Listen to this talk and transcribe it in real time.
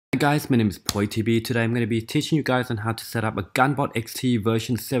Hi guys, my name is PoyTB. Today I'm going to be teaching you guys on how to set up a Gunbot XT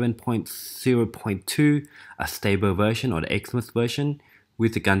version 7.0.2, a stable version or the Xmas version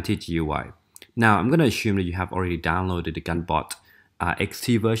with the Gunthy Gui. Now I'm going to assume that you have already downloaded the Gunbot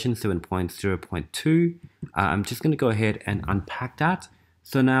XT version 7.0.2. I'm just going to go ahead and unpack that.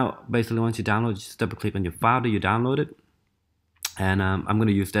 So now basically once you download, just double click on your file that you downloaded, and I'm going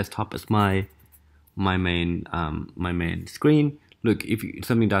to use desktop as my main screen. Look, if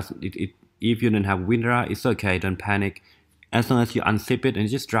something does if you don't have WinRAR, it's okay, don't panic. As long as you unzip it and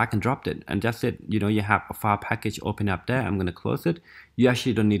just drag and drop it, and that's it. You know, you have a file package open up there. I'm gonna close it. You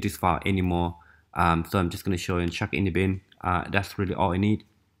actually don't need this file anymore. So I'm just gonna show you and chuck it in the bin. That's really all I need.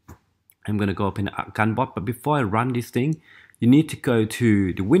 I'm gonna go open Gunbot, but before I run this thing, you need to go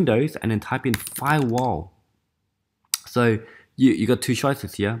to the Windows and then type in firewall. So you got two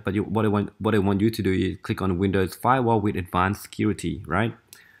choices here, but what I want you to do is click on Windows Firewall with Advanced Security, right?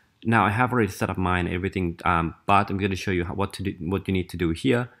 Now I have already set up mine, everything, but I'm going to show you what you need to do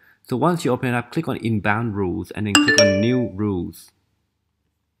here. So once you open it up, click on Inbound Rules and then click on New Rules.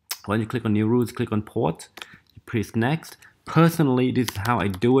 When you click on New Rules, click on Port, you press Next. Personally, this is how I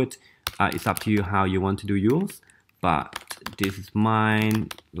do it. It's up to you how you want to do yours, but this is mine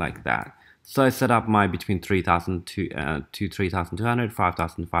like that. So I set up my between 3,000 to 3,200,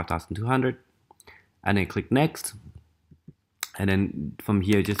 5,000 to 5,200, and then click Next. And then from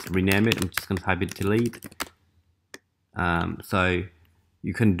here, just rename it. I'm just going to type it delete. So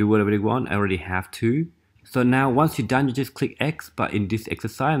you can do whatever you want. I already have two. So now once you're done, you just click X. But in this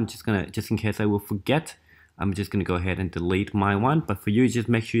exercise, I'm just going to, just in case I will forget, I'm just going to go ahead and delete my one. But for you, just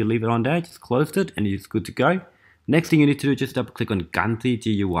make sure you leave it on there. Just close it and it's good to go. Next thing you need to do is just double click on Gunthy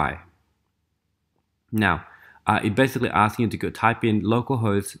Gui. Now, it basically asks you to go type in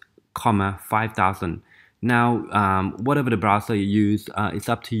localhost, 5,000. Now, whatever the browser you use, it's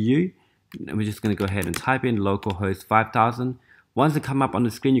up to you. We're just going to go ahead and type in localhost 5,000. Once it come up on the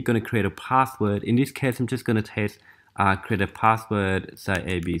screen, you're going to create a password. In this case, I'm just going to create a password, say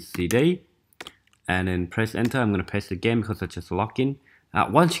ABCD, and then press enter. I'm going to press it again because it's just a login.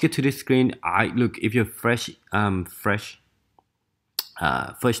 Once you get to this screen, look, if you're first time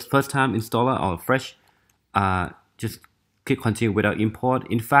installer or fresh, just click continue without import.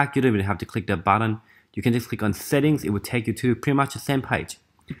 In fact, you don't even have to click that button. You can just click on settings. It will take you to pretty much the same page.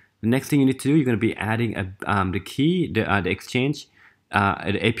 The next thing you need to do, you're going to be adding the key, the exchange,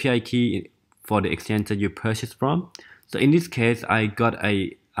 the API key for the exchange that you purchased from. So in this case, I got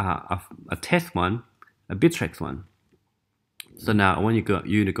a test one, a Bittrex one. So now I want you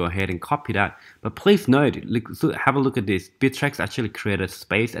to go ahead and copy that. But please note, have a look at this. Bittrex actually created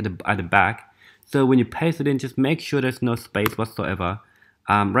space at the back. So when you paste it in, just make sure there's no space whatsoever.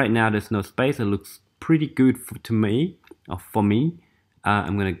 Right now there's no space. It looks pretty good for me. I'm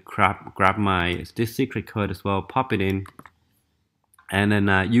gonna grab this secret code as well, pop it in, and then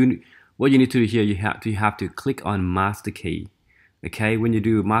what you need to do here, you have to click on master key. Okay, when you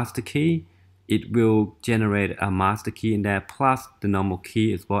do master key, it will generate a master key in there plus the normal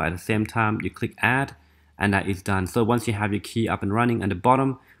key as well. At the same time, you click add, and that is done. So once you have your key up and running at the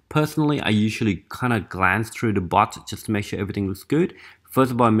bottom, personally, I usually kind of glance through the bot just to make sure everything looks good.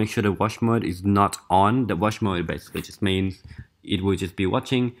 First of all, make sure the watch mode is not on. The watch mode basically just means it will just be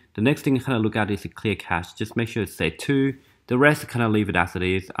watching. The next thing you kind of look at is a clear cache. Just make sure it's set 2. The rest, kind of leave it as it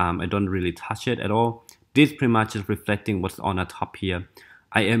is. I don't really touch it at all. This pretty much is reflecting what's on the top here.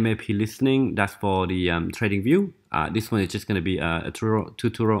 IMAP listening, that's for the trading view. This one is just going to be a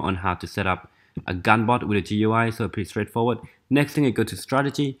tutorial on how to set up a Gunbot with a GUI, so pretty straightforward. Next thing, I go to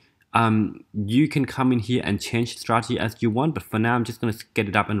strategy. You can come in here and change strategy as you want, but for now I'm just going to get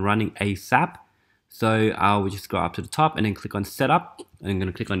it up and running ASAP. So I will just go up to the top and then click on setup. I'm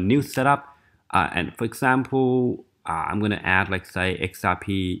going to click on new setup, and for example, I'm going to add like say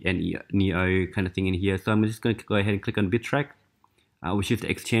XRP and Neo kind of thing in here. So I'm just going to go ahead and click on Bittrex, which is the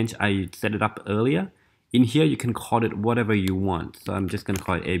exchange I set it up earlier. In here you can call it whatever you want. So I'm just going to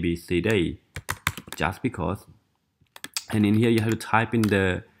call it ABCD just because. And in here you have to type in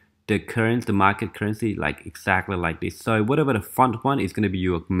the currency, the market currency, like exactly like this. So whatever the front one is going to be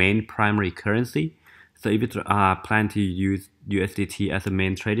your main primary currency. So if you plan to use USDT as a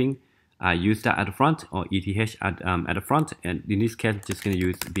main trading, use that at the front, or ETH at the front. And in this case, I'm just going to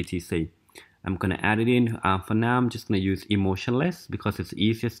use BTC. I'm going to add it in. For now, I'm just going to use emotionless because it's the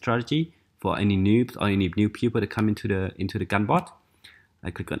easiest strategy for any noobs or any new people to come into the Gunbot. I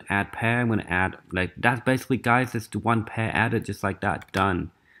click on add pair. I'm going to add, like, that's basically, guys, it's the one pair added just like that.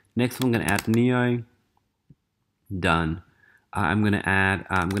 Done. Next one, I'm going to add Neo. Done. I'm going to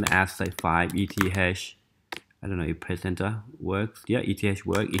add say 5 ETH I don't know if press enter works. Yeah, ETH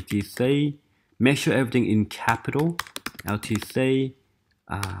work. ETC. Make sure everything in capital. LTC.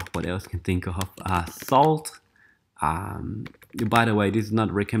 What else can think of? Salt. By the way, this is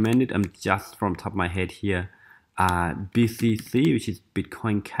not recommended. I'm just from top of my head here. BCC, which is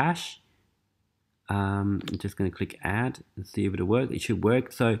Bitcoin Cash. I'm just going to click add and see if it works. It should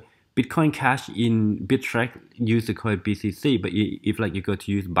work. So Bitcoin Cash in Bittrex use the code BCC, but if like you go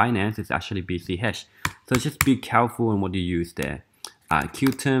to use Binance, it's actually BCH. So just be careful on what you use there.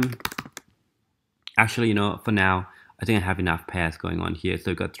 Qterm. Actually, you know, for now, I think I have enough pairs going on here.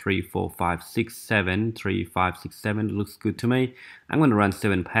 So I've got 3, 4, 5, 6, 7, 3, 5, 6, 7. It looks good to me. I'm going to run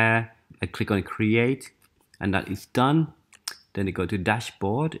 7 pair. I click on create, and that is done. Then I go to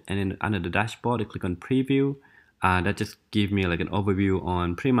dashboard, and then under the dashboard, I click on preview. That just gives me like an overview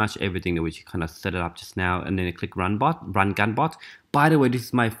on pretty much everything that we kind of set it up just now. And then I click run Gunbot. By the way, this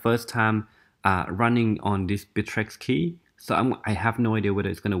is my first time running on this Bittrex key. So I have no idea whether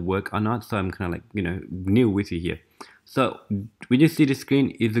it's going to work or not. So I'm kind of like, you know, new with you here. So when you see the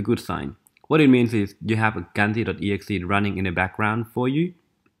screen, it's a good sign. What it means is you have a Gunthy.exe running in the background for you.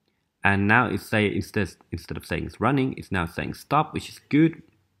 And now it's instead of saying it's running, it's now saying stop, which is good.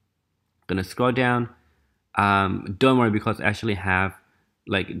 Gonna scroll down. Don't worry, because I actually have,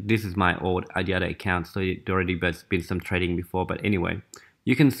 like, this is my old other account, so it already been some trading before. But anyway,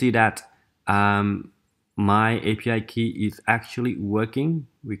 you can see that my API key is actually working.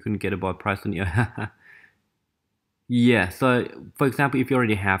 We couldn't get a bot price on here. Yeah, so for example, if you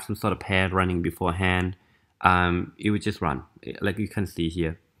already have some sort of pair running beforehand, it would just run, like you can see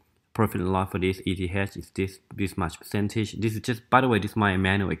here. Profit and loss for this ETH is this much percentage. This is just, by the way, this is my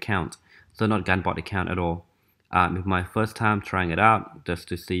manual account, so not Gunbot account at all. It's my first time trying it out just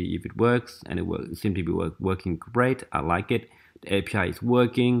to see if it works, and it seems to be working great. I like it. The API is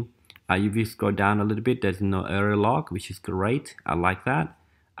working. If you scroll down a little bit, there's no error log, which is great. I like that.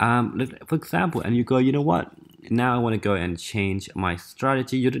 For example, and you go, you know what? Now I want to go and change my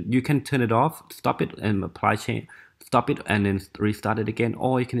strategy. You can turn it off, stop it, and apply change. Stop it and then restart it again,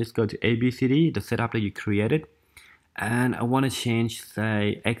 or you can just go to ABCD, the setup that you created, and I want to change,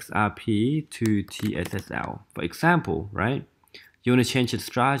 say, XRP to TSSL, for example, right? You want to change the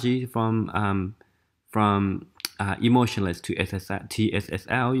strategy from emotionless to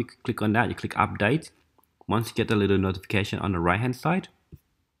TSSL. You click on that, you click update. Once you get the little notification on the right hand side,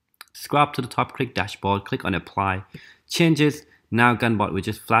 scroll up to the top, click dashboard, click on apply changes. Now Gunbot will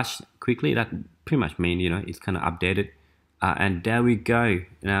just flash quickly. That pretty much means, you know, it's kind of updated. And there we go.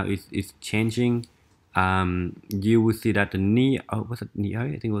 Now it's changing. You will see that the Neo, was it Neo? I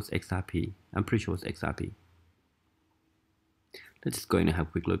think it was XRP. I'm pretty sure it was XRP. Let's just go in and have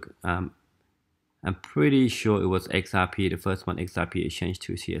a quick look. I'm pretty sure it was XRP. The first one, XRP, is changed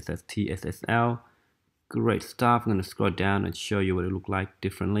to TSSL. Great stuff. I'm going to scroll down and show you what it looked like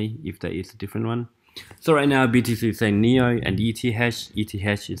differently, if there is a different one. So right now BTC is saying Neo and ETH.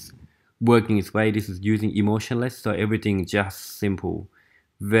 ETH is working its way. This is using emotionless, so everything just simple.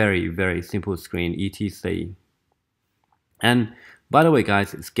 Very, very simple screen, ETC. And by the way,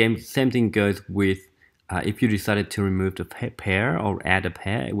 guys, same thing goes with if you decided to remove the pair or add a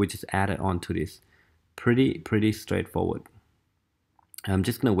pair, it would just add it onto this. Pretty straightforward. I'm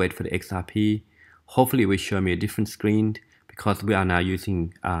just gonna wait for the XRP. Hopefully it will show me a different screen, because we are now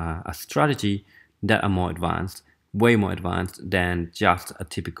using a strategy that are more advanced, way more advanced than just a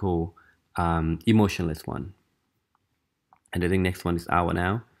typical emotionless one. And I think next one is our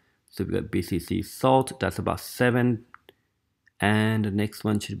now. So we got BCC Salt, that's about 7. And the next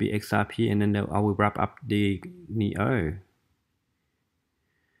one should be XRP, and then I will wrap up the Neo.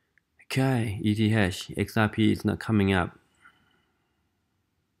 Okay, ETH, XRP is not coming up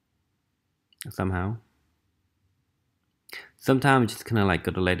somehow. Sometimes just kind of like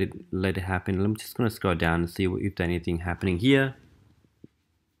gotta let it happen. I'm just gonna scroll down and see if there's anything happening here.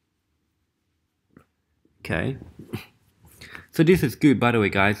 Okay. So this is good, by the way,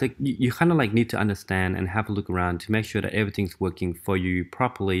 guys. Like you kind of like need to understand and have a look around to make sure that everything's working for you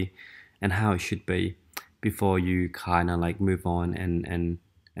properly and how it should be before you kind of like move on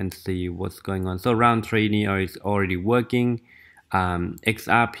and see what's going on. So round 3 Neo is already working.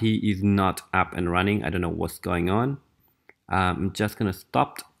 XRP is not up and running. I don't know what's going on. I'm just gonna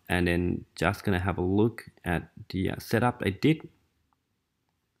stop and then just gonna have a look at the setup I did.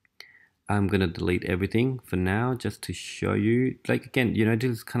 I'm gonna delete everything for now just to show you. Like again, you know,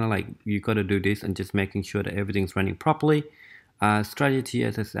 this is kind of like you gotta do this and just making sure that everything's running properly. Strategy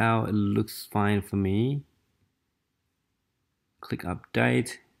SSL, it looks fine for me. Click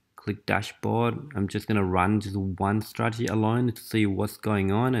update, click dashboard. I'm just gonna run just one strategy alone to see what's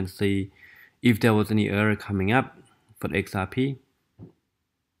going on and see if there was any error coming up for the XRP,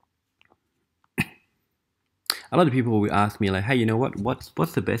 a lot of people will ask me like, hey, you know what's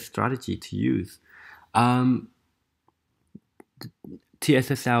the best strategy to use?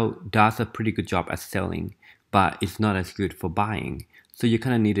 TSSL does a pretty good job at selling, but it's not as good for buying. So you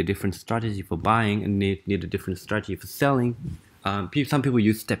kind of need a different strategy for buying and need a different strategy for selling. Some people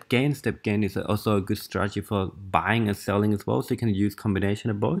use step gain. Step gain is also a good strategy for buying and selling as well. So you can use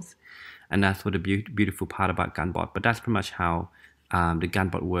combination of both. And that's what the beautiful part about Gunbot. But that's pretty much how the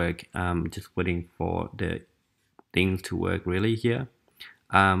Gunbot work. Just waiting for the things to work really here.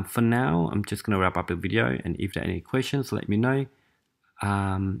 For now, I'm just going to wrap up the video. And if there are any questions, let me know.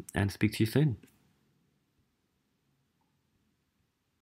 And speak to you soon.